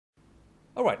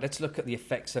All right, let's look at the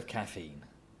effects of caffeine.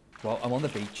 Well, I'm on the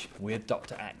beach with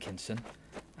Dr. Atkinson,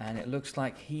 and it looks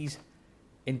like he's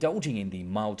indulging in the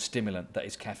mild stimulant that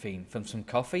is caffeine from some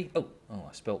coffee. Oh,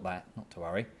 I spilt that, not to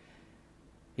worry.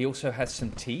 He also has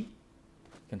some tea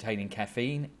containing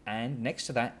caffeine, and next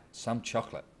to that, some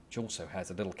chocolate, which also has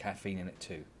a little caffeine in it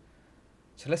too.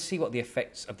 So let's see what the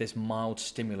effects of this mild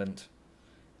stimulant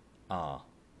are.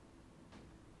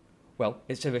 Well,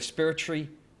 it's a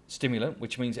respiratory stimulant,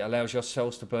 which means it allows your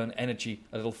cells to burn energy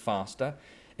a little faster,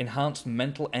 enhanced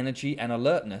mental energy and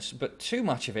alertness, but too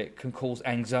much of it can cause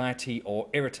anxiety or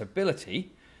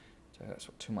irritability. So that's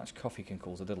what too much coffee can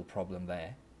cause, a little problem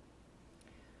there.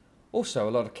 Also,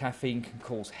 a lot of caffeine can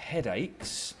cause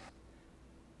headaches.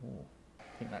 Oh,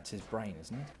 I think that's his brain,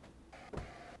 isn't it?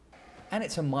 And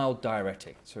it's a mild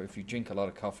diuretic, so if you drink a lot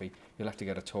of coffee, you'll have to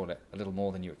go to the toilet a little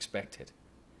more than you expected.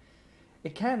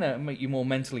 It can make you more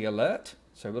mentally alert,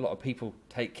 so a lot of people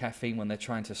take caffeine when they're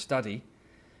trying to study,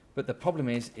 but the problem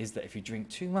is that if you drink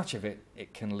too much of it,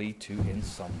 it can lead to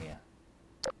insomnia.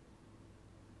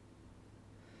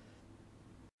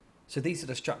 So these are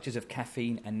the structures of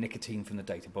caffeine and nicotine from the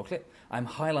data booklet. I'm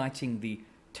highlighting the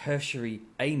tertiary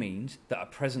amines that are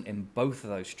present in both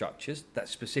of those structures.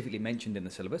 That's specifically mentioned in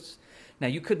the syllabus. Now,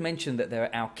 you could mention that there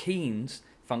are alkenes,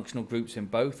 functional groups in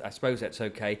both. I suppose that's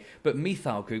okay. But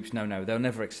methyl groups, no, they'll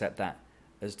never accept that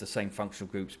as the same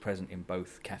functional groups present in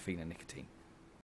both caffeine and nicotine.